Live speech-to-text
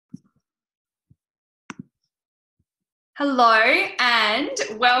Hello and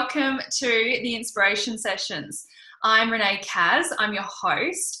welcome to the Inspiration Sessions. I'm Renee Kacz, I'm your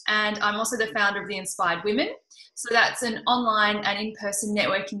host, and I'm also the founder of the Inspired Women. So that's an online and in-person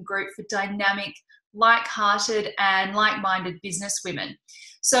networking group for dynamic, like-hearted and like-minded business women.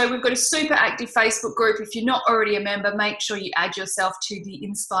 So we've got a super active Facebook group. If you're not already a member, make sure you add yourself to the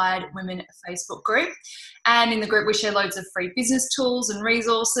Inspired Women Facebook group. And in the group, we share loads of free business tools and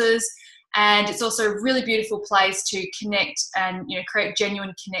resources. And it's also a really beautiful place to connect and create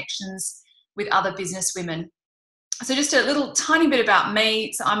genuine connections with other business women. So just a little tiny bit about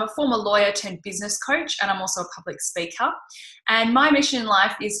me. So I'm a former lawyer turned business coach, and I'm also a public speaker. And my mission in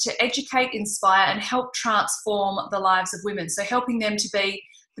life is to educate, inspire, and help transform the lives of women. So helping them to be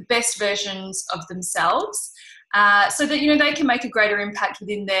the best versions of themselves. So that they can make a greater impact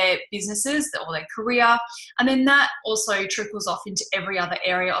within their businesses or their career, and then that also trickles off into every other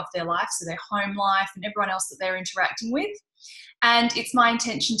area of their life, so their home life and everyone else that they're interacting with. And it's my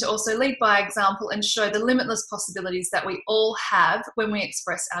intention to also lead by example and show the limitless possibilities that we all have when we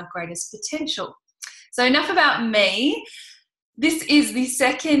express our greatest potential. So enough about me. This is the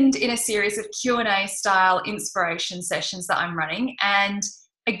second in a series of Q&A style inspiration sessions that I'm running, and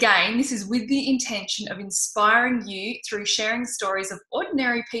again, this is with the intention of inspiring you through sharing stories of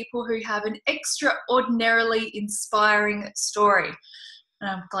ordinary people who have an extraordinarily inspiring story.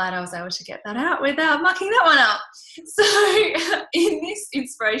 And I'm glad I was able to get that out without mucking that one up. So in this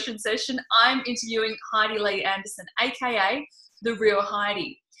inspiration session, I'm interviewing Heidi Anderson, aka The Real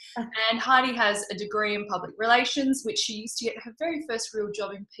Heidi. And Heidi has a degree in public relations, which she used to get her very first real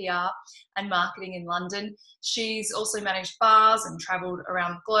job in PR and marketing in London. She's also managed bars and travelled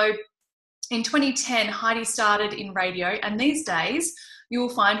around the globe. In 2010, Heidi started in radio, and these days you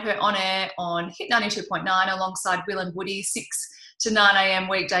will find her on air on Hit 92.9 alongside Will and Woody, 6 to 9 a.m.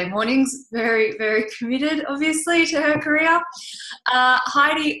 weekday mornings. Very, very committed, obviously, to her career.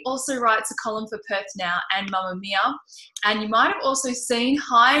 Heidi also writes a column for Perth Now and Mamma Mia. And you might have also seen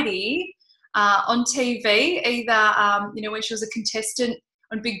Heidi on TV, either when she was a contestant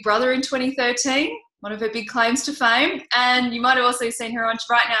on Big Brother in 2013, one of her big claims to fame. And you might have also seen her on,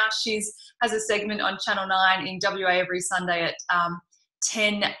 right now, has a segment on Channel 9 in WA every Sunday at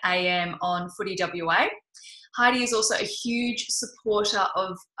 10 a.m. on Footy WA. Heidi is also a huge supporter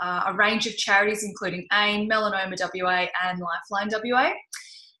of a range of charities, including AIM, Melanoma WA, and Lifeline WA.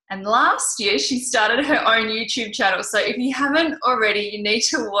 And last year, she started her own YouTube channel. So if you haven't already, you need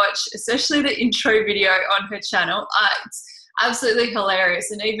to watch, especially the intro video on her channel. It's absolutely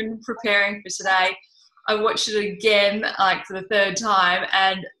hilarious. And even preparing for today, I watched it again, like for the third time,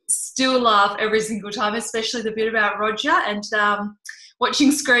 and still laugh every single time, especially the bit about Roger and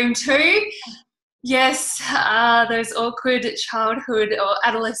watching Scream 2. Yes, those awkward childhood or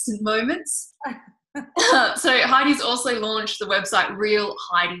adolescent moments. So Heidi's also launched the website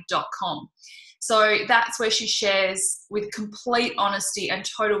realheidi.com. So that's where she shares with complete honesty and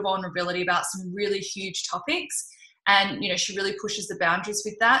total vulnerability about some really huge topics. And, she really pushes the boundaries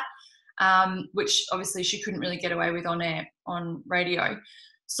with that, which obviously she couldn't really get away with on air, on radio.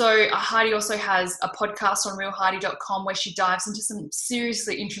 So Heidi also has a podcast on realheidi.com where she dives into some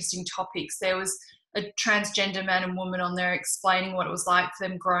seriously interesting topics. There was a transgender man and woman on there explaining what it was like for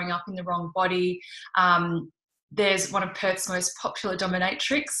them growing up in the wrong body. There's one of Perth's most popular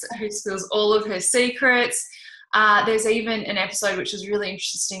dominatrix who spills all of her secrets. There's even an episode which was really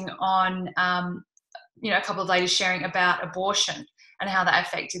interesting on, a couple of ladies sharing about abortion and how that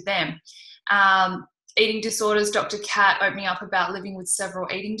affected them. Eating disorders, Dr. Kat opening up about living with several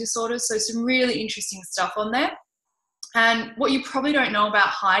eating disorders. So some really interesting stuff on there. And what you probably don't know about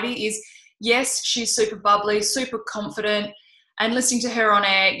Heidi is, yes, she's super bubbly, super confident, and listening to her on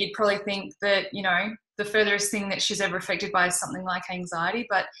air, you'd probably think that, the furthest thing that she's ever affected by is something like anxiety,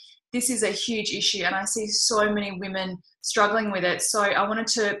 but this is a huge issue, and I see so many women struggling with it. So I wanted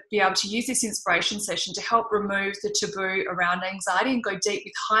to be able to use this inspiration session to help remove the taboo around anxiety and go deep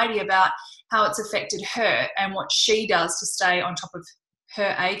with Heidi about how it's affected her and what she does to stay on top of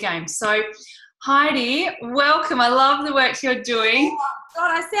her A game. So Heidi, welcome. I love the work you're doing. Oh,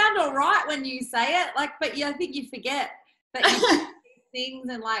 God, I sound all right when you say it, but I think you forget that you do these things,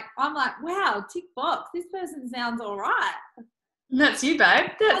 and I'm like, wow, tick box, this person sounds all right. That's you, babe.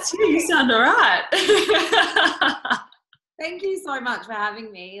 That's you. You sound all right. Thank you so much for having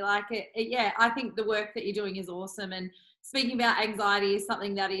me. I think the work that you're doing is awesome. And speaking about anxiety is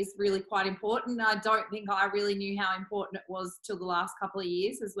something that is really quite important. I don't think I really knew how important it was till the last couple of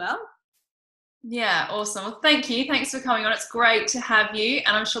years as well. Yeah, awesome. Well, thank you. Thanks for coming on. It's great to have you.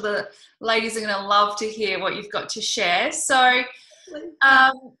 And I'm sure the ladies are going to love to hear what you've got to share. So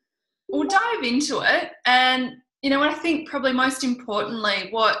we'll dive into it. And You know what I think probably most importantly,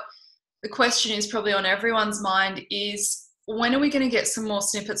 what the question is probably on everyone's mind is, when are we going to get some more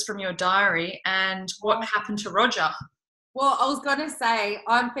snippets from your diary, and what happened to Roger? Well, I was going to say,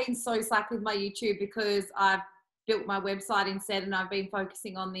 I've been so slack with my YouTube because I've built my website instead, and I've been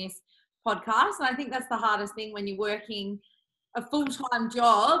focusing on this podcast. And I think that's the hardest thing when you're working a full-time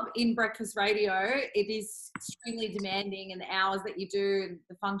job in breakfast radio. It is extremely demanding, and the hours that you do and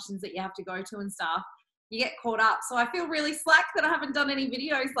the functions that you have to go to and stuff, you get caught up. So I feel really slack that I haven't done any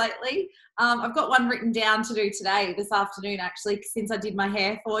videos lately. I've got one written down to do today, this afternoon, actually, since I did my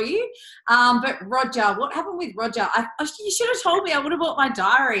hair for you. But Roger, what happened with Roger? You should have told me. I would have bought my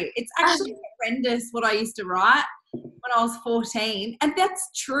diary. It's actually horrendous what I used to write when I was 14. And that's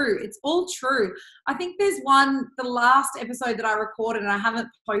true. It's all true. I think there's the last episode that I recorded, and I haven't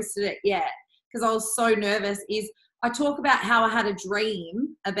posted it yet because I was so nervous, is I talk about how I had a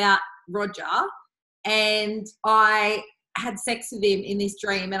dream about Roger, and I had sex with him in this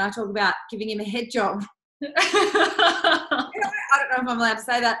dream, and I talk about giving him a head job. I don't know if I'm allowed to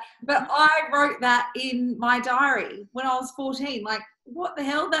say that, but I wrote that in my diary when I was 14. Like, what the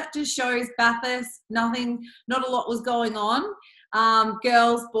hell? That just shows Bathurst, nothing, not a lot was going on.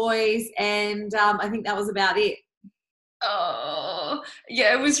 Girls, boys, and I think that was about it. Oh,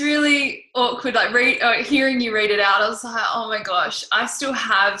 yeah, it was really awkward. Like hearing you read it out, I was like, oh my gosh, I still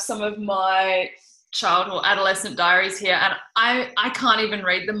have some of my child or adolescent diaries here, and I can't even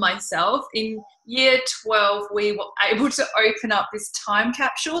read them myself. In year 12, we were able to open up this time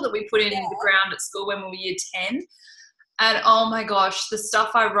capsule that we put in the ground at school when we were year 10. And oh my gosh, the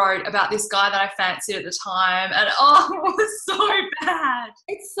stuff I wrote about this guy that I fancied at the time, and it was so bad.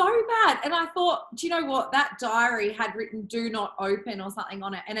 It's so bad. And I thought, do you know what? That diary had written "do not open" or something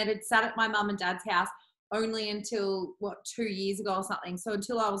on it, and it had sat at my mum and dad's house only until 2 years ago or something. So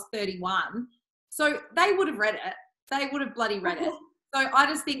until I was 31. So they would have read it. They would have bloody read it. So I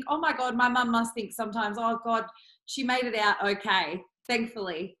just think, oh my God, my mum must think sometimes, oh God, she made it out okay,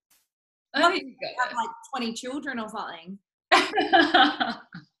 thankfully. I think you have like 20 children or something.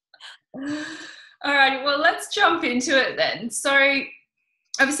 All right, well, let's jump into it then. So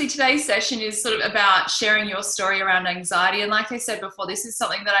obviously today's session is sort of about sharing your story around anxiety. And like I said before, this is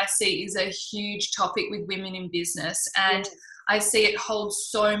something that I see is a huge topic with women in business. And I see it holds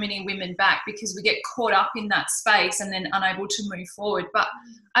so many women back because we get caught up in that space and then unable to move forward. But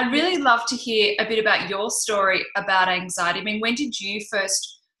I'd really love to hear a bit about your story about anxiety. I mean, when did you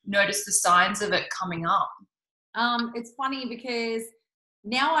first notice the signs of it coming up? It's funny because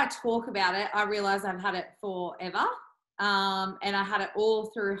now I talk about it, I realize I've had it forever. And I had it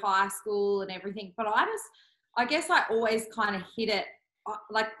all through high school and everything. But I guess I always kind of hit it.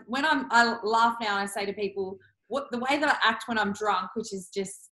 Like when I laugh now and I say to people, the way that I act when I'm drunk, which is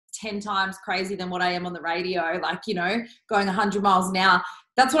just 10 times crazy than what I am on the radio, like, you know, going 100 miles an hour.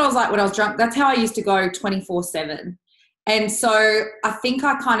 That's what I was like when I was drunk. That's how I used to go 24/7. And so I think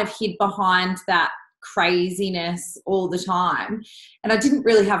I kind of hid behind that craziness all the time. And I didn't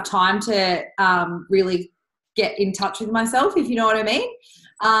really have time to really get in touch with myself, if you know what I mean.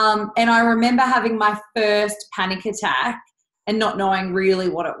 And I remember having my first panic attack and not knowing really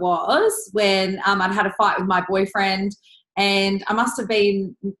what it was when I'd had a fight with my boyfriend, and I must have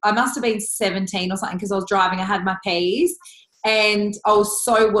been 17 or something because I was driving. I had my P's and I was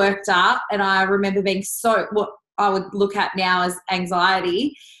so worked up, and I remember being what I would look at now as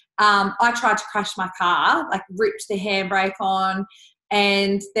anxiety. I tried to crash my car, like ripped the handbrake on.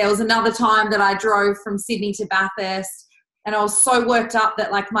 And there was another time that I drove from Sydney to Bathurst, and I was so worked up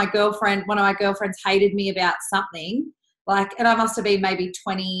that like one of my girlfriends hated me about something. And I must have been maybe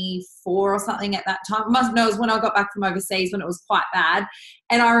 24 or something at that time. It was when I got back from overseas, when it was quite bad.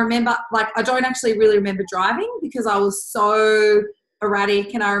 And I remember, I don't actually really remember driving because I was so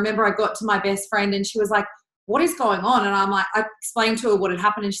erratic. And I remember I got to my best friend and she was like, what is going on? And I'm like, I explained to her what had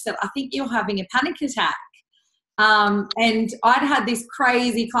happened, and she said, I think you're having a panic attack. And I'd had this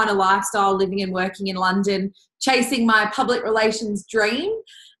crazy kind of lifestyle living and working in London, chasing my public relations dream.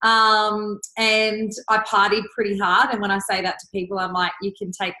 And I partied pretty hard. And when I say that to people, I'm like, you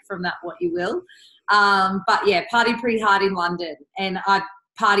can take from that what you will. But yeah, partied pretty hard in London, and I'd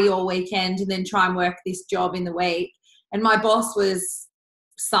party all weekend and then try and work this job in the week. And my boss was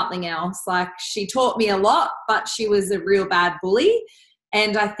something else. Like, she taught me a lot, but she was a real bad bully.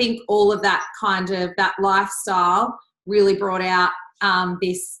 And I think all of that that lifestyle really brought out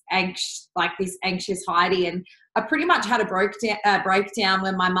this anxious Heidi. And I pretty much had a breakdown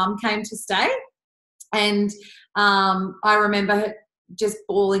when my mum came to stay. And I remember just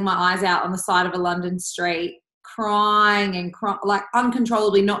bawling my eyes out on the side of a London street, crying, like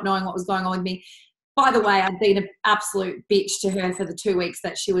uncontrollably, not knowing what was going on with me. by the way, I'd been an absolute bitch to her for the 2 weeks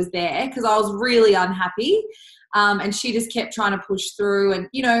that she was there because I was really unhappy. And she just kept trying to push through, and,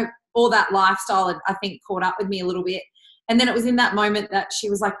 you know, all that lifestyle had, I think, caught up with me a little bit. And then it was in that moment that she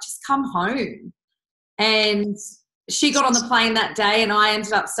was like, just come home. And she got on the plane that day, and I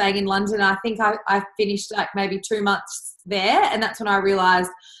ended up staying in London. I think I finished like maybe 2 months there, and that's when I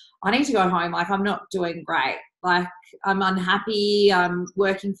realised I need to go home. Like, I'm not doing great. Like, I'm unhappy. I'm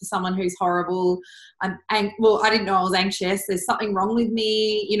working for someone who's horrible. Well, I didn't know I was anxious. There's something wrong with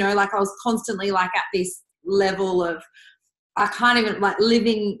me. You know, like I was constantly like at this level of, I can't even, like,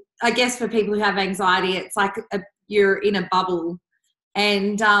 living, I guess for people who have anxiety, it's like you're in a bubble.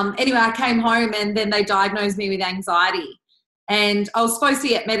 And anyway, I came home, and then they diagnosed me with anxiety. And I was supposed to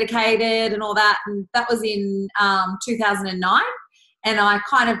get medicated and all that. And that was in 2009. And I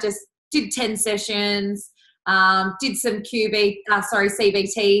kind of just did 10 sessions, did some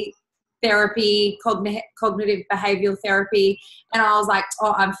CBT therapy, cognitive behavioural therapy. And I was like,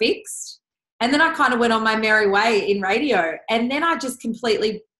 oh, I'm fixed. And then I kind of went on my merry way in radio. And then I just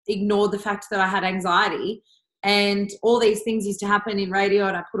completely ignored the fact that I had anxiety. And all these things used to happen in radio,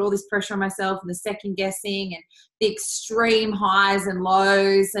 and I put all this pressure on myself, and the second guessing and the extreme highs and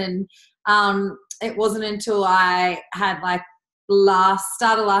lows. And it wasn't until I had like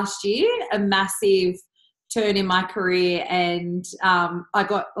started last year, a massive turn in my career, and I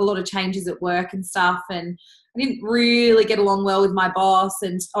got a lot of changes at work and stuff, and I didn't really get along well with my boss,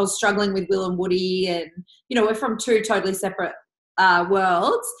 and I was struggling with Will and Woody, and, you know, we're from two totally separate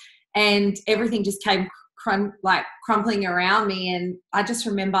worlds, and everything just came crumpling around me. And I just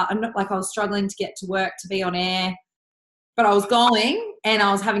remember, I was struggling to get to work, to be on air, but I was going, and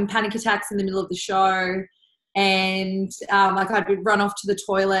I was having panic attacks in the middle of the show. And like I'd run off to the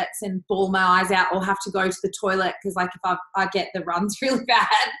toilets and bawl my eyes out, or have to go to the toilet because, like, if I get the runs really bad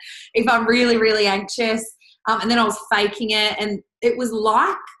if I'm really, really anxious. And then I was faking it, and it was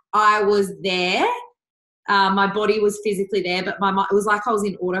like I was there. My body was physically there, but my mind, it was like I was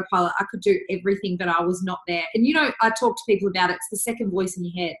in autopilot. I could do everything, but I was not there. And, you know, I talk to people about it. It's the second voice in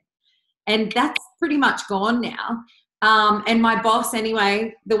your head. And that's pretty much gone now. And my boss,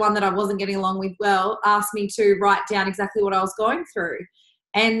 anyway, the one that I wasn't getting along with well, asked me to write down exactly what I was going through.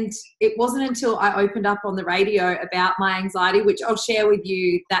 And it wasn't until I opened up on the radio about my anxiety, which I'll share with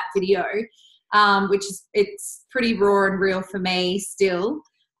you that video, it's pretty raw and real for me still,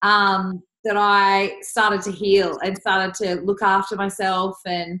 that I started to heal and started to look after myself.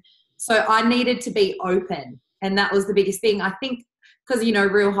 And so I needed to be open. And that was the biggest thing. I think because, you know,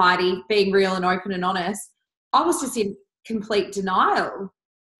 real Heidi, being real and open and honest, I was just in complete denial.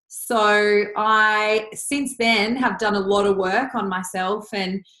 So I, since then, have done a lot of work on myself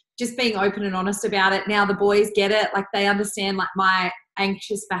and just being open and honest about it. Now the boys get it. Like, they understand, like, my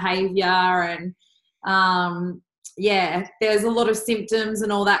anxious behavior, and there's a lot of symptoms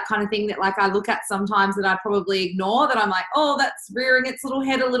and all that kind of thing that, like, I look at sometimes that I probably ignore, that I'm like, oh, that's rearing its little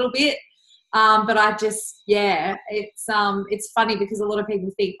head a little bit. But I just, it's funny because a lot of people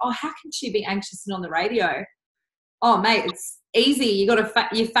think, oh, how can she be anxious and on the radio? Oh, mate, it's easy. You got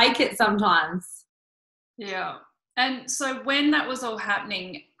to you fake it sometimes. Yeah. And so when that was all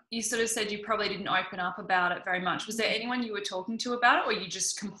happening, you sort of said you probably didn't open up about it very much. Was there anyone you were talking to about it, or you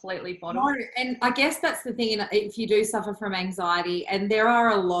just completely bottled? No, and I guess that's the thing, if you do suffer from anxiety, and there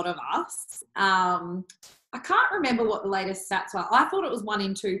are a lot of us, I can't remember what the latest stats were. I thought it was 1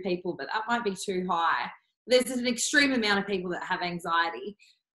 in 2 people, but that might be too high. There's an extreme amount of people that have anxiety.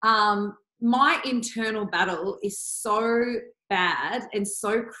 My internal battle is so bad and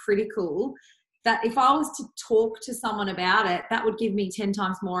so critical that if I was to talk to someone about it, that would give me 10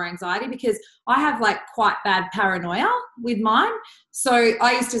 times more anxiety, because I have, like, quite bad paranoia with mine. So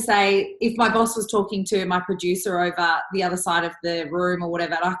I used to say, if my boss was talking to my producer over the other side of the room or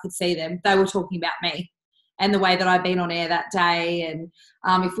whatever, and I could see them, they were talking about me and the way that I'd been on air that day. And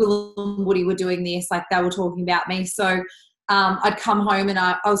if Will and Woody were doing this, like, they were talking about me. So I'd come home, and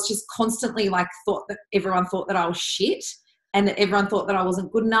I was just constantly, like, thought that everyone thought that I was shit, and that everyone thought that I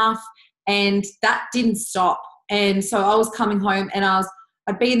wasn't good enough. And that didn't stop. And so I was coming home, and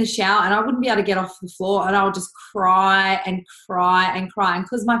I'd be in the shower, and I wouldn't be able to get off the floor, and I would just cry and cry and cry. And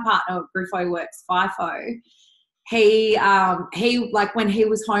because my partner, Griffo, works FIFO, he like, when he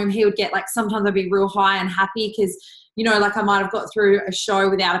was home, he would get, like, sometimes I'd be real high and happy because, you know, like, I might have got through a show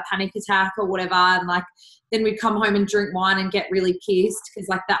without a panic attack or whatever. And, like, then we'd come home and drink wine and get really pissed because,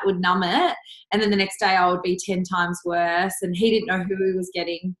 like, that would numb it. And then the next day I would be 10 times worse, and he didn't know who he was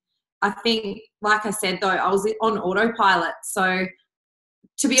getting. I think, like I said, though, I was on autopilot. So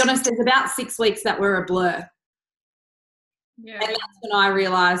to be honest, there's about 6 weeks that were a blur. Yeah. And that's when I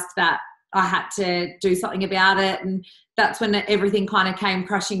realised that I had to do something about it. And that's when everything kind of came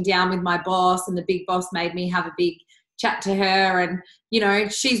crashing down with my boss, and the big boss made me have a big chat to her. And, you know,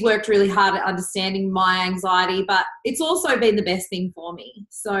 she's worked really hard at understanding my anxiety, but it's also been the best thing for me.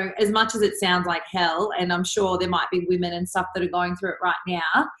 So as much as it sounds like hell, and I'm sure there might be women and stuff that are going through it right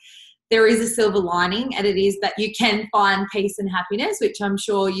now, there is a silver lining, and it is that you can find peace and happiness, which I'm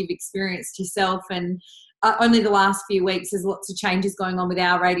sure you've experienced yourself. And only the last few weeks, there's lots of changes going on with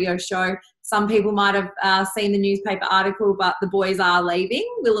our radio show. Some people might have seen the newspaper article, but the boys are leaving,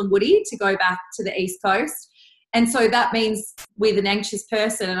 Will and Woody, to go back to the East Coast. And so that means with an anxious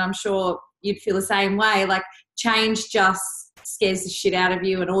person, and I'm sure you'd feel the same way, like change just scares the shit out of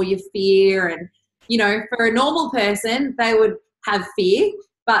you and all your fear. And, you know, for a normal person, they would have fear.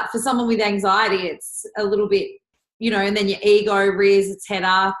 But for someone with anxiety, it's a little bit, you know, and then your ego rears its head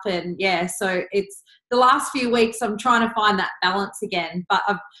up. And, yeah, so it's the last few weeks I'm trying to find that balance again. But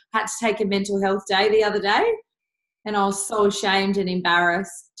I've had to take a mental health day the other day, and I was so ashamed and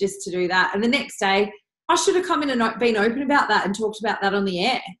embarrassed just to do that. And the next day, I should have come in and been open about that and talked about that on the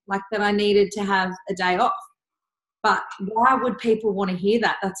air, like that I needed to have a day off. But why would people want to hear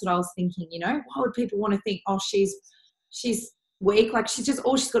that? That's what I was thinking, you know. Why would people want to think, oh, she's weak, like she's just,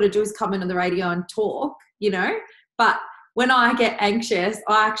 all she's got to do is come into the radio and talk, you know. But when I get anxious,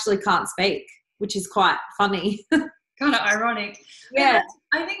 I actually can't speak, which is quite funny. Kind of ironic. Yeah.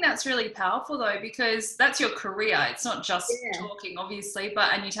 I think that's really powerful though, because that's your career. It's not just talking, obviously,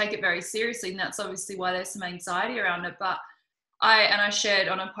 and you take it very seriously, and that's obviously why there's some anxiety around it. But I shared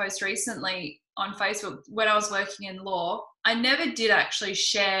on a post recently on Facebook, when I was working in law, I never did actually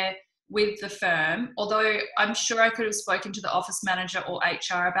share with the firm, although I'm sure I could have spoken to the office manager or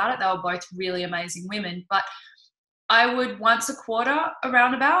HR about it. They were both really amazing women. But I would once a quarter,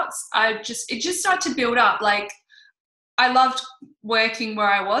 roundabouts, it just started to build up. Like, I loved working where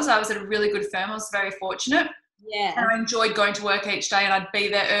I was. I was at a really good firm. I was very fortunate. Yeah. And I enjoyed going to work each day, and I'd be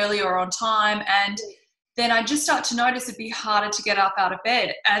there early or on time. And then I just start to notice it'd be harder to get up out of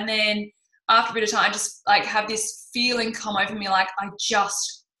bed. And then after a bit of time, I just like have this feeling come over me, like I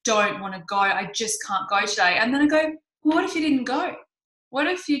just don't want to go. I just can't go today. And then I go, well, what if you didn't go? What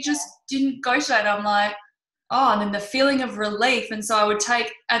if you just didn't go today? And I'm like, oh, and then the feeling of relief. And so I would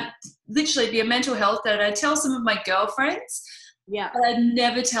take and literally be a mental health day, and I'd tell some of my girlfriends, but I'd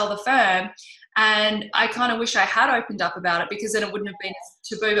never tell the firm. And I kind of wish I had opened up about it, because then it wouldn't have been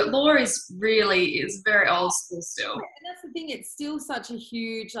taboo. But law is very old school still. And that's the thing, it's still such a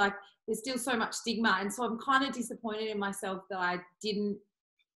huge, like, there's still so much stigma. And so I'm kind of disappointed in myself that I didn't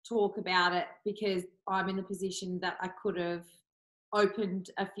talk about it, because I'm in the position that I could have opened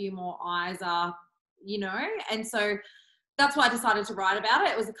a few more eyes up, you know. And so that's why I decided to write about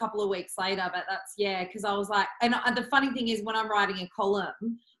it. It was a couple of weeks later, but because I was like, and the funny thing is, when I'm writing a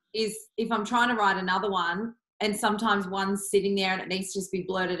column, is if I'm trying to write another one, and sometimes one's sitting there and it needs to just be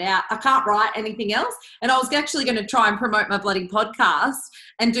blurted out, I can't write anything else. And I was actually going to try and promote my bloody podcast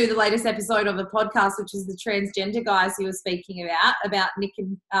and do the latest episode of a podcast, which is the transgender guys you were speaking about Nick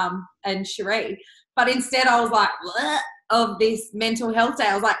and Cherie. But instead I was like, bleh, of this mental health day.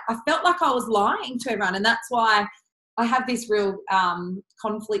 I was like, I felt like I was lying to everyone. And that's why I have this real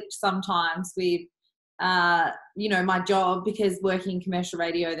conflict sometimes with, you know, my job, because working in commercial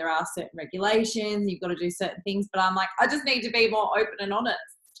radio, there are certain regulations, you've got to do certain things, but I'm like, I just need to be more open and honest.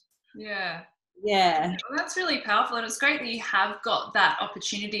 Yeah. Yeah. Well, that's really powerful, and it's great that you have got that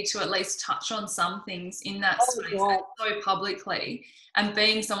opportunity to at least touch on some things in that space so publicly. And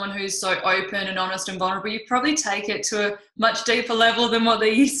being someone who's so open and honest and vulnerable, you probably take it to a much deeper level than what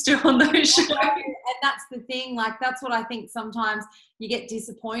they used to on those shows. And that's the thing, like, that's what I think sometimes you get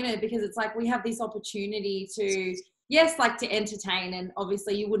disappointed, because it's like we have this opportunity to, yes, like to entertain, and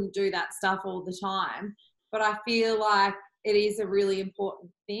obviously you wouldn't do that stuff all the time, but I feel like it is a really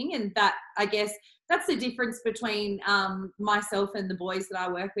important thing. And that, I guess, that's the difference between myself and the boys that I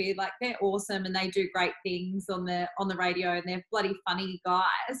work with. Like, they're awesome and they do great things on the radio, and they're bloody funny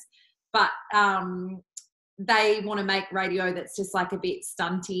guys, but they want to make radio that's just like a bit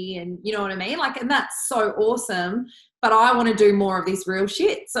stunty, and you know what I mean? Like, and that's so awesome, but I want to do more of this real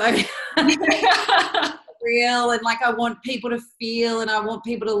shit. So real, and like, I want people to feel, and I want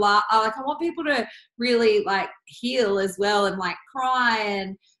people to laugh. Like, I want people to really like heal as well, and like cry,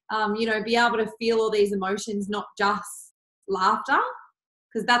 and you know, be able to feel all these emotions, not just laughter,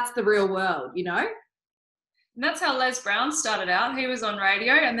 because that's the real world, you know. And that's how Les Brown started out. He was on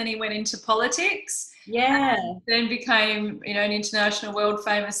radio, and then he went into politics. Yeah. Then became, you know, an international world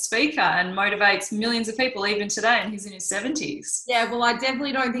famous speaker, and motivates millions of people even today, and he's in his 70s. Yeah, well, I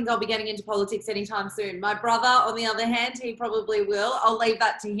definitely don't think I'll be getting into politics anytime soon. My brother, on the other hand, he probably will. I'll leave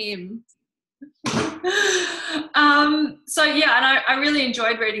that to him. So yeah, and I really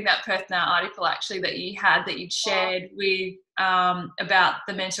enjoyed reading that Perth Now article actually that you'd shared with about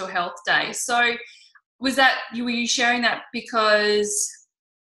the Mental Health Day. So were you sharing that because,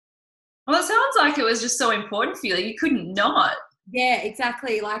 well, it sounds like it was just so important for you that you couldn't not. Yeah,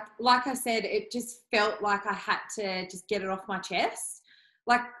 exactly. Like I said, it just felt like I had to just get it off my chest.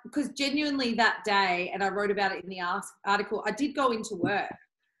 Like, because genuinely that day, and I wrote about it in the article, I did go into work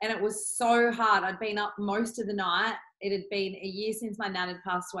and it was so hard. I'd been up most of the night. It had been a year since my nan had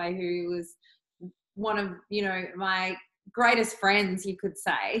passed away, who was one of, my greatest friends, you could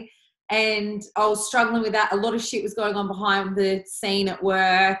say. And I was struggling with that. A lot of shit was going on behind the scene at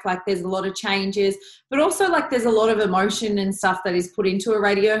work. Like, there's a lot of changes, but also like there's a lot of emotion and stuff that is put into a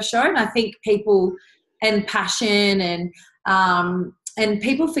radio show. And I think people, and passion, and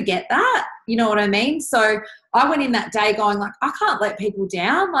people forget that, you know what I mean? So I went in that day going like, I can't let people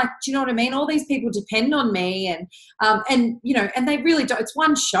down. Like, do you know what I mean? All these people depend on me, and they really don't. It's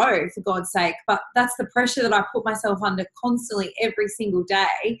one show, for God's sake, but that's the pressure that I put myself under constantly every single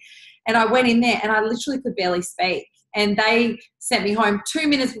day. And I went in there and I literally could barely speak. And they sent me home 2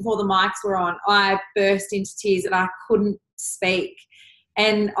 minutes before the mics were on. I burst into tears and I couldn't speak.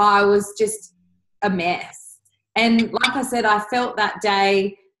 And I was just a mess. And like I said, I felt that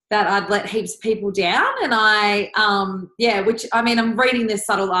day that I'd let heaps of people down. And which, I mean, I'm reading this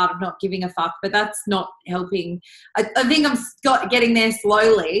subtle art of not giving a fuck, but that's not helping. I think I'm getting there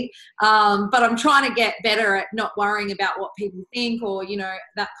slowly, but I'm trying to get better at not worrying about what people think or,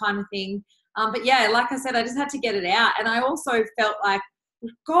 that kind of thing. But yeah, like I said, I just had to get it out. And I also felt like,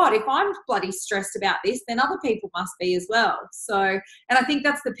 God, if I'm bloody stressed about this, then other people must be as well. So, and I think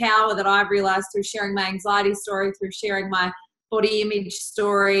that's the power that I've realised through sharing my anxiety story, through sharing my body image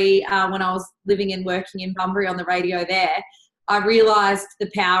story when I was living and working in Bunbury on the radio there. I realised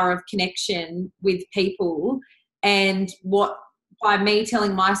the power of connection with people, and by me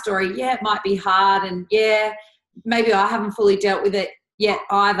telling my story, yeah, it might be hard, and yeah, maybe I haven't fully dealt with it yet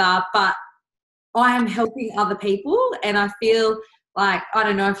either, but I am helping other people. And I feel like, I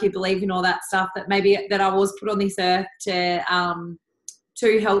don't know if you believe in all that stuff, that maybe that I was put on this earth to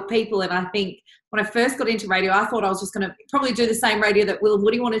help people. And I think when I first got into radio, I thought I was just going to probably do the same radio that Will and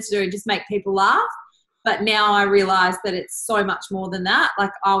Woody wanted to do and just make people laugh. But now I realise that it's so much more than that.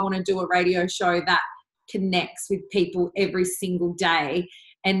 Like, I want to do a radio show that connects with people every single day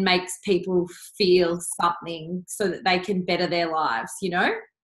and makes people feel something so that they can better their lives,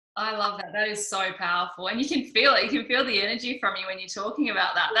 I love that. That is so powerful. And you can feel it. You can feel the energy from you when you're talking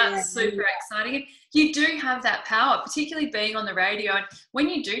about that. That's super exciting. You do have that power, particularly being on the radio. And when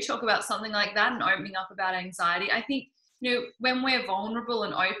you do talk about something like that and opening up about anxiety, I think, when we're vulnerable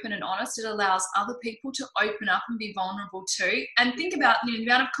and open and honest, it allows other people to open up and be vulnerable too. And think about the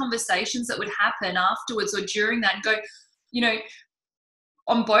amount of conversations that would happen afterwards or during that and go,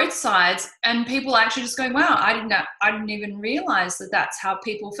 on both sides, and people actually just going, wow, I didn't even realize that that's how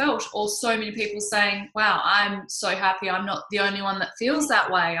people felt. Or so many people saying, wow, I'm so happy I'm not the only one that feels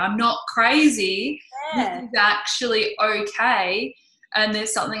that way. I'm not crazy. Yeah. This is actually okay, and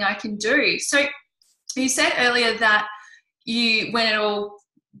there's something I can do. So you said earlier that when it all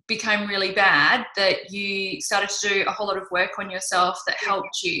became really bad, that you started to do a whole lot of work on yourself that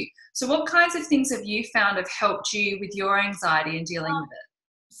helped you. So what kinds of things have you found have helped you with your anxiety and dealing with it?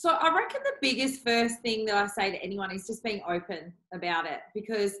 So I reckon the biggest first thing that I say to anyone is just being open about it,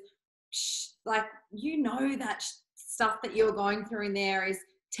 because that stuff that you're going through in there is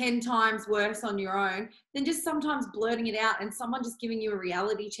 10 times worse on your own than just sometimes blurting it out and someone just giving you a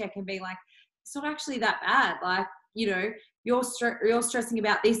reality check and being like, it's not actually that bad. Like, you're stressing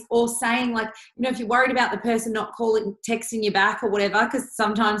about this, or saying like, if you're worried about the person not texting you back or whatever, because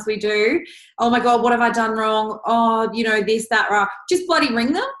sometimes we do, oh my God, what have I done wrong? Oh, this, that, right. Just bloody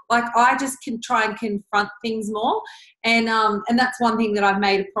ring them. Like, I just can try and confront things more. And that's one thing that I've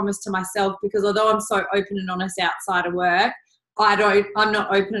made a promise to myself, because although I'm so open and honest outside of work, I'm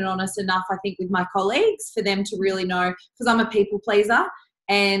not open and honest enough, I think, with my colleagues for them to really know, because I'm a people pleaser,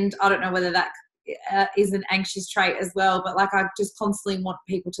 and I don't know whether that is an anxious trait as well, but like, I just constantly want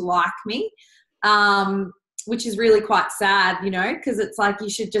people to like me, which is really quite sad, because it's like you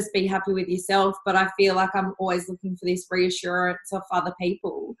should just be happy with yourself, but I feel like I'm always looking for this reassurance of other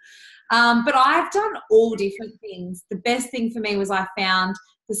people. But I've done all different things. The best thing for me was I found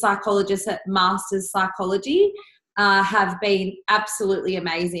the psychologists at Masters Psychology have been absolutely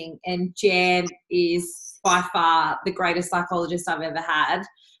amazing, and Jan is by far the greatest psychologist I've ever had.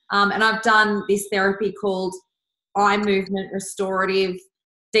 And I've done this therapy called eye movement restorative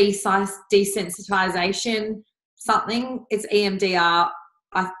desensitization something. It's EMDR.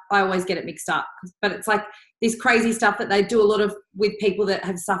 I always get it mixed up, but it's like this crazy stuff that they do a lot of with people that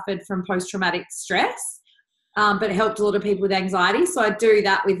have suffered from post-traumatic stress. But it helped a lot of people with anxiety. So I do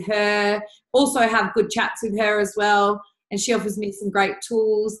that with her. Also have good chats with her as well. And she offers me some great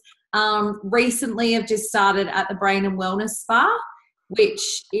tools. Recently, I've just started at the Brain and Wellness Spa, which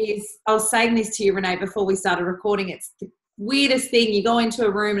is, I was saying this to you, Renee, before we started recording. It's the weirdest thing. You go into a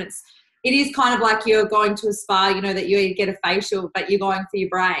room and it is kind of like you're going to a spa, you know, that you get a facial, but you're going for your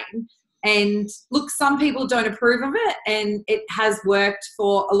brain. And look, some people don't approve of it, and it has worked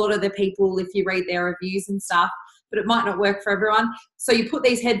for a lot of the people if you read their reviews and stuff, but it might not work for everyone. So you put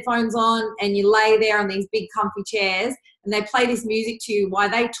these headphones on and you lay there on these big comfy chairs, and they play this music to you while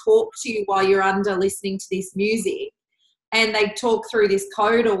they talk to you while you're under listening to this music, and they talk through this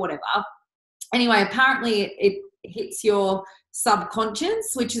code or whatever. Anyway, apparently it hits your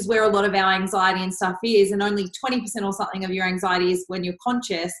subconscious, which is where a lot of our anxiety and stuff is, and only 20% or something of your anxiety is when you're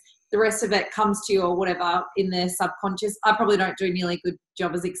conscious. The rest of it comes to you or whatever in the subconscious. I probably don't do nearly a good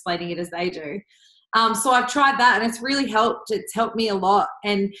job as explaining it as they do. So I've tried that, and it's really helped. It's helped me a lot.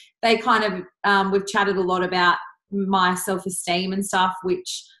 And they kind of, we've chatted a lot about my self-esteem and stuff,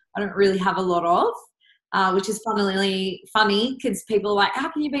 which I don't really have a lot of, which is funny because people are like, how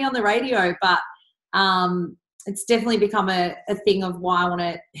can you be on the radio? But it's definitely become a thing of why I want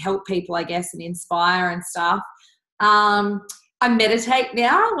to help people, I guess, and inspire and stuff. I meditate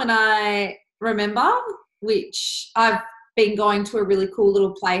now when I remember, which I've been going to a really cool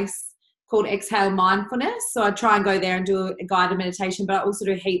little place called Exhale Mindfulness. So I try and go there and do a guided meditation, but I also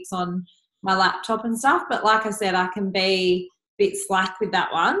do heaps on my laptop and stuff. But like I said, I can be a bit slack with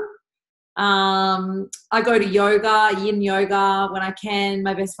that one. I go to yoga, yin yoga when I can.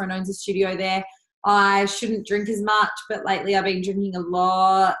 My best friend owns a studio there. I shouldn't drink as much, but lately I've been drinking a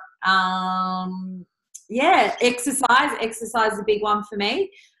lot. Yeah, exercise is a big one for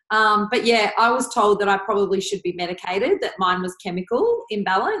me. But yeah, I was told that I probably should be medicated, that mine was chemical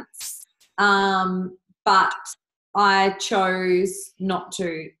imbalance. But I chose not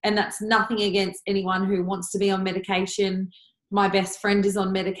to. And that's nothing against anyone who wants to be on medication. My best friend is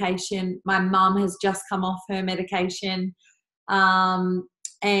on medication. My mum has just come off her medication. And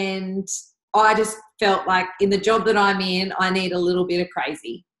I just felt like in the job that I'm in, I need a little bit of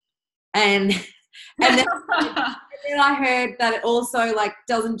crazy. And then I heard that it also like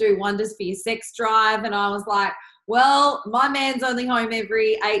doesn't do wonders for your sex drive. And I was like, well, my man's only home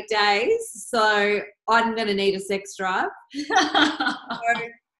every 8 days, so I'm going to need a sex drive.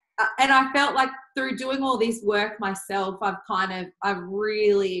 And I felt like through doing all this work myself, I've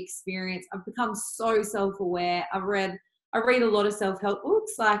really experienced, I've become so self-aware. I read a lot of self-help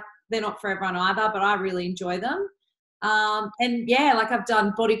books. Like, they're not for everyone either, but I really enjoy them. And yeah, like I've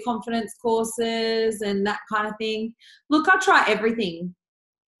done body confidence courses and that kind of thing. Look, I try everything.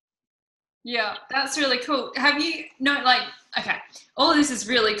 Yeah, that's really cool. Okay, all of this is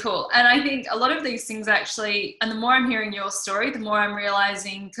really cool. And I think a lot of these things actually, and the more I'm hearing your story, the more I'm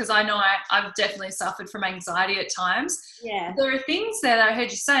realizing, because I know I've definitely suffered from anxiety at times. Yeah. There are things that I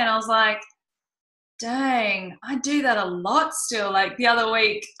heard you say and I was like, dang, I do that a lot still. Like the other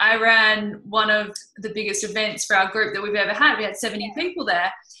week, I ran one of the biggest events for our group that we've ever had. We had 70 people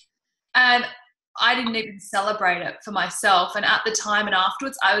there. And I didn't even celebrate it for myself. And at the time and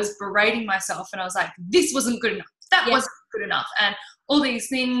afterwards, I was berating myself and I was like, this wasn't good enough. That wasn't good enough. And all these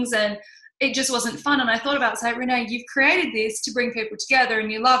things, and it just wasn't fun. And I thought about saying, Renee, you've created this to bring people together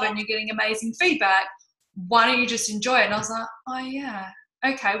and you love it and you're getting amazing feedback. Why don't you just enjoy it? And I was like, oh yeah,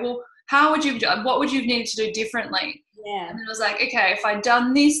 okay, well, what would you need to do differently? Yeah. And I was like, okay, if I'd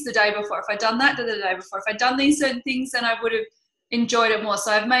done this the day before, if I'd done that the day before, if I'd done these certain things, then I would have enjoyed it more.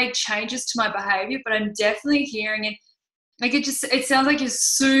 So I've made changes to my behavior, but I'm definitely hearing it. Like it sounds like you're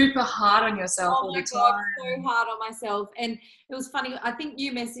super hard on yourself all the time. God, so hard on myself. And it was funny. I think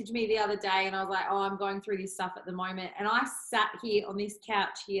you messaged me the other day and I was like, oh, I'm going through this stuff at the moment. And I sat here on this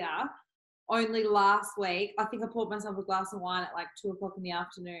couch here only last week. I think I poured myself a glass of wine at like 2:00 in the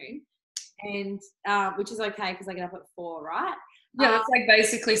afternoon. And which is okay because I get up at 4, right? Yeah, it's like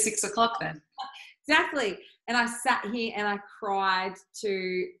basically 6 o'clock then. Exactly. And I sat here and I cried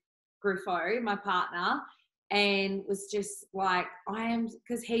to Griffo, my partner, and was just like,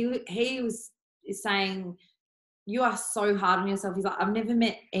 because he was saying, you are so hard on yourself. He's like, I've never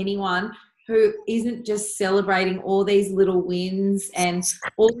met anyone who isn't just celebrating all these little wins and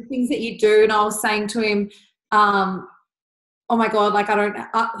all the things that you do. And I was saying to him, oh my God, like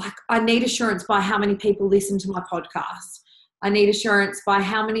I need assurance by how many people listen to my podcast. I need assurance by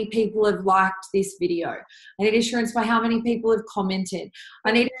how many people have liked this video. I need assurance by how many people have commented.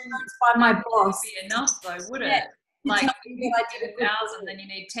 I need assurance by my boss. Be enough though, would it? Like, tell if me you that I get did a good 1,000, job. then you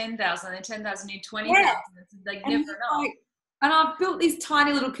need 10,000, then 10,000, you need 20,000. Yeah. It's like And never he's enough. like, and I've built this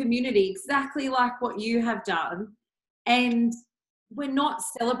tiny little community exactly like what you have done. And we're not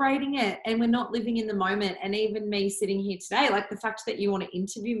celebrating it and we're not living in the moment. And even me sitting here today, like the fact that you want to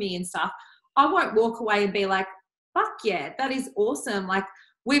interview me and stuff, I won't walk away and be like, fuck yeah, that is awesome. Like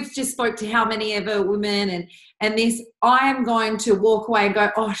we've just spoke to how many ever women and this, I am going to walk away and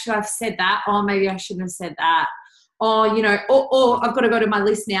go, oh, should I have said that? Oh, maybe I shouldn't have said that. Oh, you know, or I've got to go to my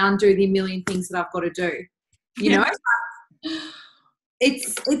list now and do the million things that I've got to do. You know,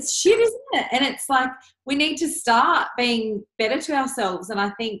 it's shit, isn't it? And it's like we need to start being better to ourselves. And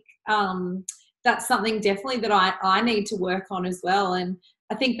I think that's something definitely that I need to work on as well. And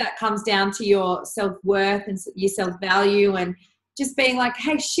I think that comes down to your self-worth and your self-value and just being like,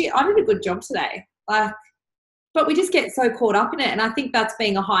 hey, shit, I did a good job today. Like, but we just get so caught up in it. And I think that's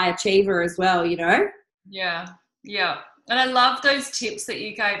being a high achiever as well, you know? Yeah. Yeah. And I love those tips that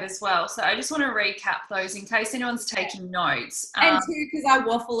you gave as well. So I just want to recap those in case anyone's taking notes. And too, because I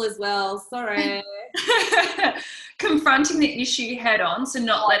waffle as well. Sorry. Confronting the issue head on, so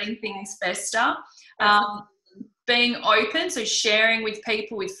not letting things fester. Being open, so sharing with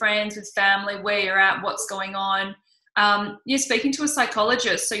people, with friends, with family, where you're at, what's going on. You're speaking to a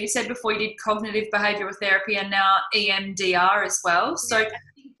psychologist. So you said before you did cognitive behavioural therapy and now EMDR as well. So I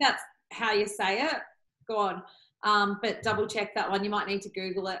think that's how you say it. God. But double check that one. You might need to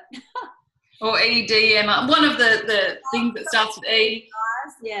Google it. Or EDM, one of the things that starts with E.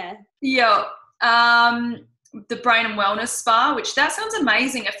 Yeah. Yeah. The Brain and Wellness Spa, which that sounds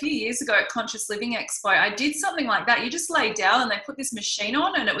amazing. A few years ago at Conscious Living Expo, I did something like that. You just lay down and they put this machine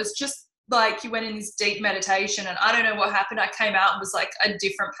on and it was just like you went in this deep meditation and I don't know what happened. I came out and was like a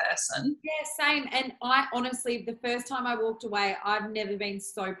different person. Yeah, same. And I honestly, the first time I walked away, I've never been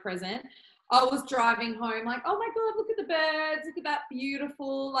so present. I was driving home like, oh my God, look at the birds. Look at that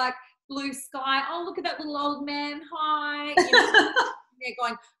beautiful, like, blue sky. Oh, look at that little old man. Hi. You know,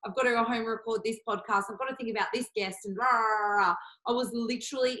 going, I've got to go home and record this podcast. I've got to think about this guest and rah, rah, rah. I was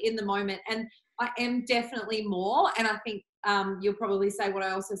literally in the moment and I am definitely more. And I think you'll probably say what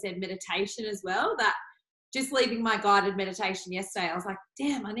I also said, meditation as well, that just leaving my guided meditation yesterday, I was like,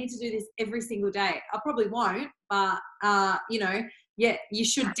 damn, I need to do this every single day. I probably won't, but, you know, yeah, you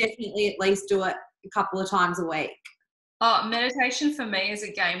should definitely at least do it a couple of times a week. Oh, meditation for me is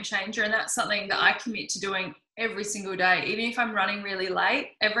a game changer, and that's something that I commit to doing every single day. Even if I'm running really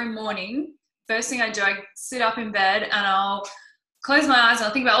late, every morning, first thing I do, I sit up in bed and I'll close my eyes and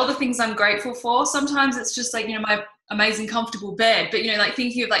I'll think about all the things I'm grateful for. Sometimes it's just like, you know, my amazing comfortable bed, but, you know, like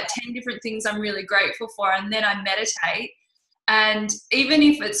thinking of like 10 different things I'm really grateful for, and then I meditate. And even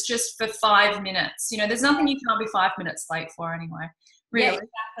if it's just for 5 minutes, you know, there's nothing you can't be 5 minutes late for anyway. Really.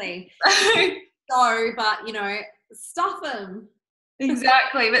 Yeah, exactly. So, but, you know, stuff them.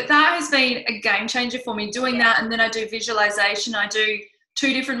 Exactly. But that has been a game changer for me, doing that. And then I do visualization. I do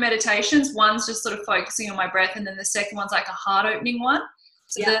 2 different meditations. One's just sort of focusing on my breath, and then the second one's like a heart opening one.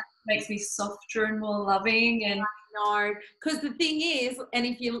 So that makes me softer and more loving. And no, because the thing is, and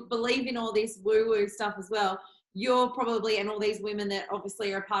if you believe in all this woo-woo stuff as well, you're probably, and all these women that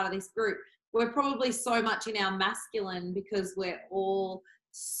obviously are a part of this group, we're probably so much in our masculine because we're all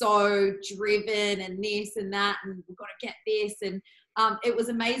so driven and this and that and we've got to get this. And it was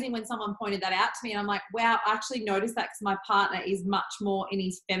amazing when someone pointed that out to me and I'm like, wow, I actually noticed that because my partner is much more in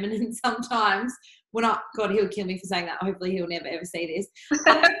his feminine sometimes. God, he'll kill me for saying that. Hopefully he'll never ever see this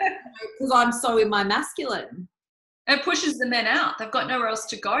because I'm so in my masculine. It pushes the men out. They've got nowhere else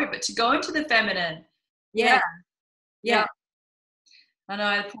to go but to go into the feminine. Yeah. I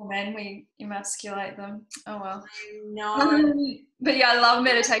know, poor men, we emasculate them. Oh well. No. But yeah, I love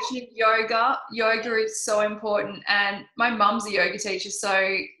meditation, yoga. Yoga is so important. And my mum's a yoga teacher, so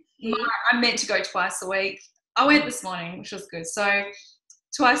I'm meant to go twice a week. I went this morning, which was good. So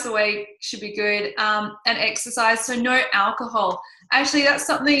twice a week should be good. And exercise, so no alcohol. Actually, that's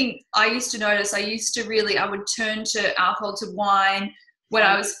something I used to notice. I would turn to alcohol, to wine, when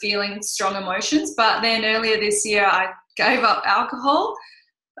I was feeling strong emotions. But then earlier this year, I gave up alcohol.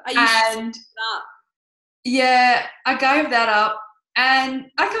 Yeah, I gave that up. And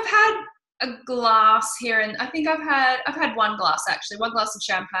like I've had a glass here, and I think I've had one glass of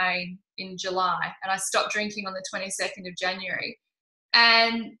champagne in July, and I stopped drinking on the 22nd of January.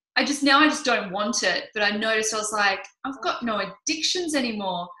 And I just don't want it. But I noticed, I was like, I've got no addictions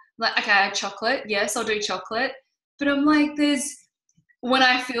anymore. Like, okay, chocolate, yes, I'll do chocolate. But I'm like, when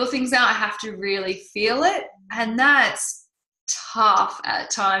I feel things out, I have to really feel it. And that's tough at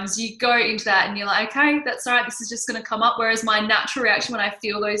times. You go into that and you're like, okay, that's all right, this is just going to come up. Whereas my natural reaction when I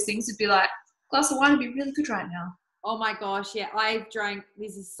feel those things would be like, a glass of wine would be really good right now. Oh my gosh, yeah, I drank,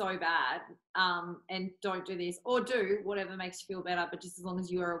 this is so bad, and don't do this, or do whatever makes you feel better, but just as long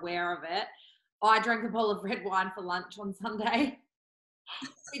as you are aware of it. I drank a bowl of red wine for lunch on Sunday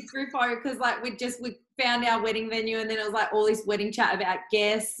with Griffo because like we found our wedding venue, and then it was like all this wedding chat about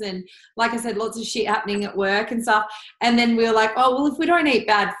guests, and like I said, lots of shit happening at work and stuff. And then we were like, oh well, if we don't eat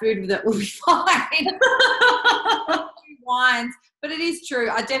bad food with it, we'll be fine. Wines, but it is true.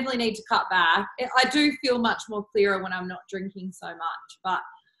 I definitely need to cut back. I do feel much more clearer when I'm not drinking so much, but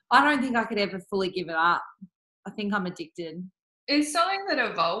I don't think I could ever fully give it up. I think I'm addicted. It's something that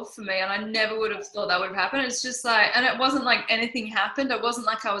evolved for me, and I never would have thought that would happen. It's just like, and it wasn't like anything happened. It wasn't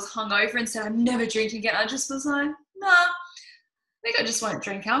like I was hungover and said, I'm never drinking again. I just was like, nah, I think I just won't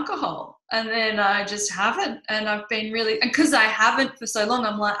drink alcohol. And then I just haven't. And I've been really, and because I haven't for so long,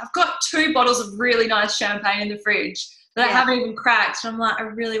 I'm like, I've got 2 bottles of really nice champagne in the fridge that I haven't even cracked. And I'm like, I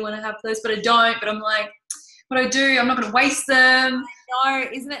really want to have those, but I don't. But I'm like, what do I do? I'm not going to waste them. I know,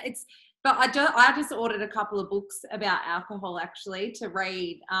 isn't it? But I just ordered a couple of books about alcohol actually to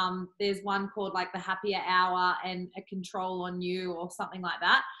read. There's one called like The Happier Hour and A Control on You or something like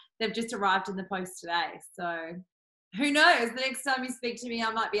that. They've just arrived in the post today. So who knows? The next time you speak to me, I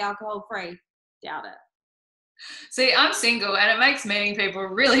might be alcohol free. Doubt it. See, I'm single and it makes meeting people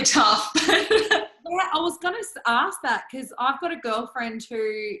really tough. Yeah, I was going to ask that because I've got a girlfriend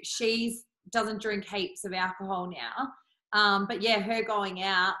who doesn't drink heaps of alcohol now. But yeah, her going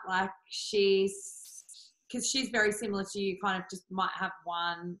out, like because she's very similar to you, kind of just might have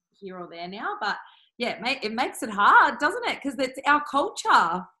one here or there now. But yeah, it makes it hard, doesn't it? Because it's our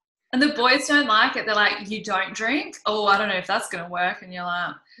culture. And the boys don't like it. They're like, you don't drink? Oh, I don't know if that's going to work. And you're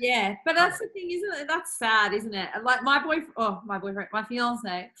like... Yeah, but that's the thing, isn't it? That's sad, isn't it? Like my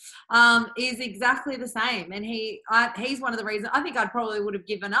fiance, is exactly the same. And he's one of the reasons, I think I probably would have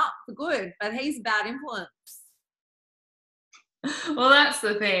given up for good, but he's a bad influence. Well, that's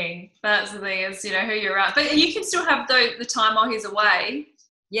the thing. That's the thing is, you know, who you're at. But you can still have the time while he's away.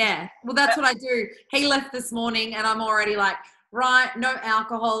 Yeah, well, that's what I do. He left this morning and I'm already like, right, no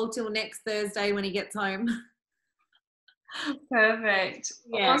alcohol till next Thursday when he gets home. Perfect.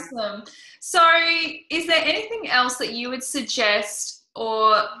 Yeah. Awesome. So is there anything else that you would suggest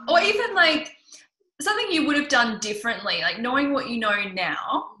or even like something you would have done differently, like knowing what you know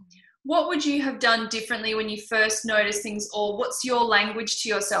now, what would you have done differently when you first noticed things, or what's your language to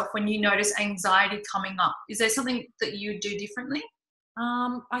yourself when you notice anxiety coming up? Is there something that you do differently?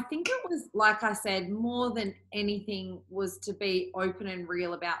 I think it was, like I said, more than anything was to be open and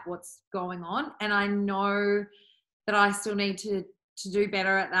real about what's going on. And I know that I still need to do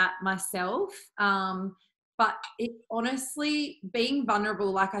better at that myself. But it honestly, being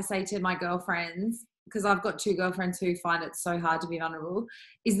vulnerable, like I say to my girlfriends, because I've got 2 girlfriends who find it so hard to be vulnerable,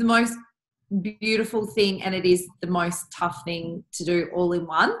 is the most beautiful thing, and it is the most tough thing to do all in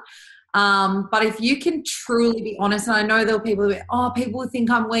one. But if you can truly be honest, and I know there are people who people think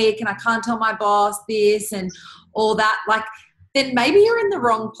I'm weak and I can't tell my boss this and all that, like, then maybe you're in the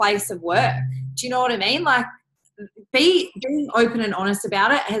wrong place of work. Do you know what I mean? Like, being open and honest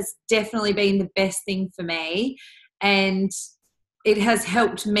about it has definitely been the best thing for me, and it has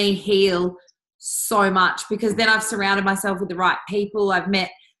helped me heal so much, because then I've surrounded myself with the right people. I've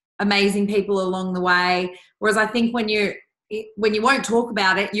met amazing people along the way, whereas I think when you won't talk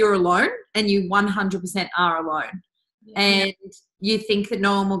about it, you're alone, and you 100% are alone. Yeah. And you think that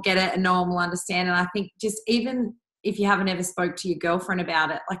no one will get it and no one will understand. And I think just even if you haven't ever spoke to your girlfriend about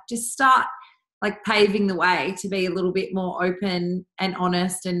it, like, just start like paving the way to be a little bit more open and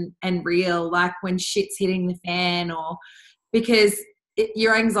honest and real, like when shit's hitting the fan, or because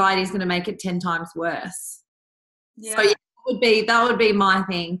your anxiety is going to make it 10 times worse. Yeah. So yeah, that would be my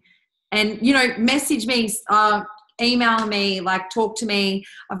thing. And, you know, message me, email me, like talk to me.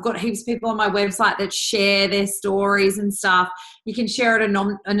 I've got heaps of people on my website that share their stories and stuff. You can share it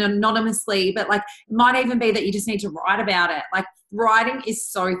anonymously, but like it might even be that you just need to write about it. Like, writing is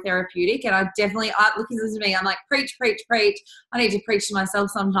so therapeutic, and listen to me, I'm like, preach. I need to preach to myself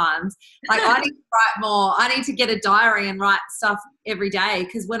sometimes. Like, I need to write more. I need to get a diary and write stuff every day,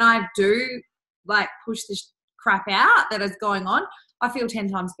 because when I do like push this crap out that is going on, I feel 10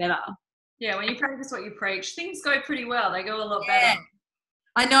 times better. Yeah, when you practice what you preach, things go pretty well. They go a lot better.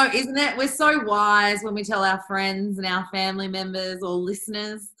 I know, isn't it? We're so wise when we tell our friends and our family members or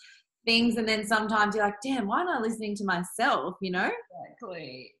listeners things, and then sometimes you're like, damn, why am I listening to myself, you know?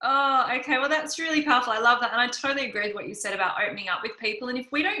 Exactly. Oh, okay. Well, that's really powerful. I love that. And I totally agree with what you said about opening up with people. And if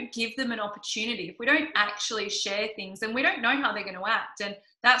we don't give them an opportunity, if we don't actually share things, then we don't know how they're going to act. And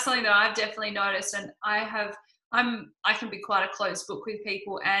that's something that I've definitely noticed. And I can be quite a closed book with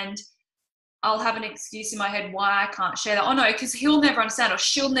people, and I'll have an excuse in my head why I can't share that. Oh no, because he'll never understand, or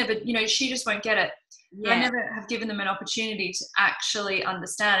she'll never, she just won't get it. Yeah. I never have given them an opportunity to actually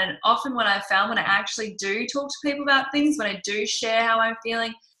understand. And often when I found, when I actually do talk to people about things, when I do share how I'm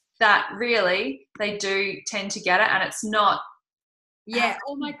feeling, that really they do tend to get it, and it's not. Yeah.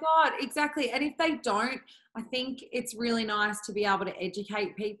 Oh my God. Exactly. And if they don't, I think it's really nice to be able to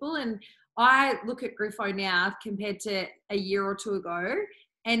educate people. And I look at Griffo now compared to a year or two ago,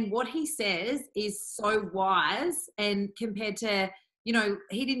 and what he says is so wise. And compared to,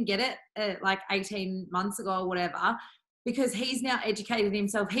 he didn't get it like 18 months ago or whatever, because he's now educated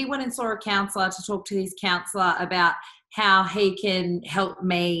himself. He went and saw a counselor to talk to his counselor about how he can help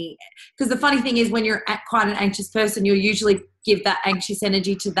me. Because the funny thing is, when you're quite an anxious person, you'll usually give that anxious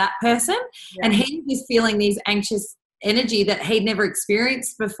energy to that person. Yeah. And he was feeling these anxious energy that he'd never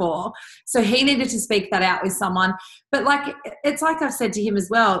experienced before. So he needed to speak that out with someone. But like, it's like I've said to him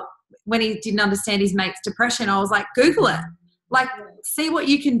as well, when he didn't understand his mate's depression, I was like, Google it. Like, see what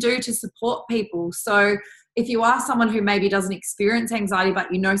you can do to support people. So if you are someone who maybe doesn't experience anxiety,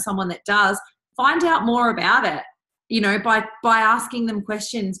 but you know someone that does, find out more about it, by asking them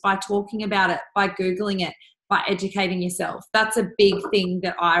questions, by talking about it, by Googling it, by educating yourself. That's a big thing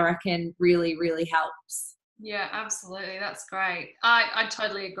that I reckon really, really helps. Yeah, absolutely. That's great. I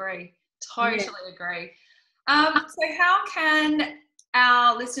totally agree. Totally agree. So how can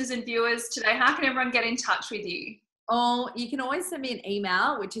our listeners and viewers today, how can everyone get in touch with you? Oh, you can always send me an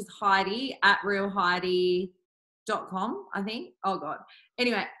email, which is heidi@realheidi.com, I think. Oh God.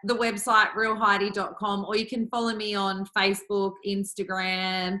 Anyway, the website realheidi.com, or you can follow me on Facebook,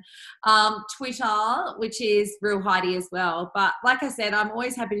 Instagram, Twitter, which is Real Heidi as well. But like I said, I'm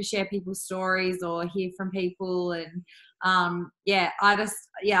always happy to share people's stories or hear from people. And I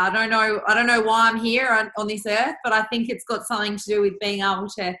don't know why I'm here on this earth, but I think it's got something to do with being able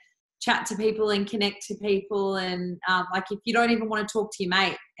to chat to people and connect to people. And like, if you don't even want to talk to your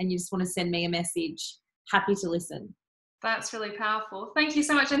mate and you just want to send me a message, happy to listen. That's really powerful. Thank you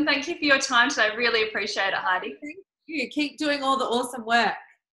so much. And thank you for your time today. I really appreciate it, Heidi. Thank you. Keep doing all the awesome work.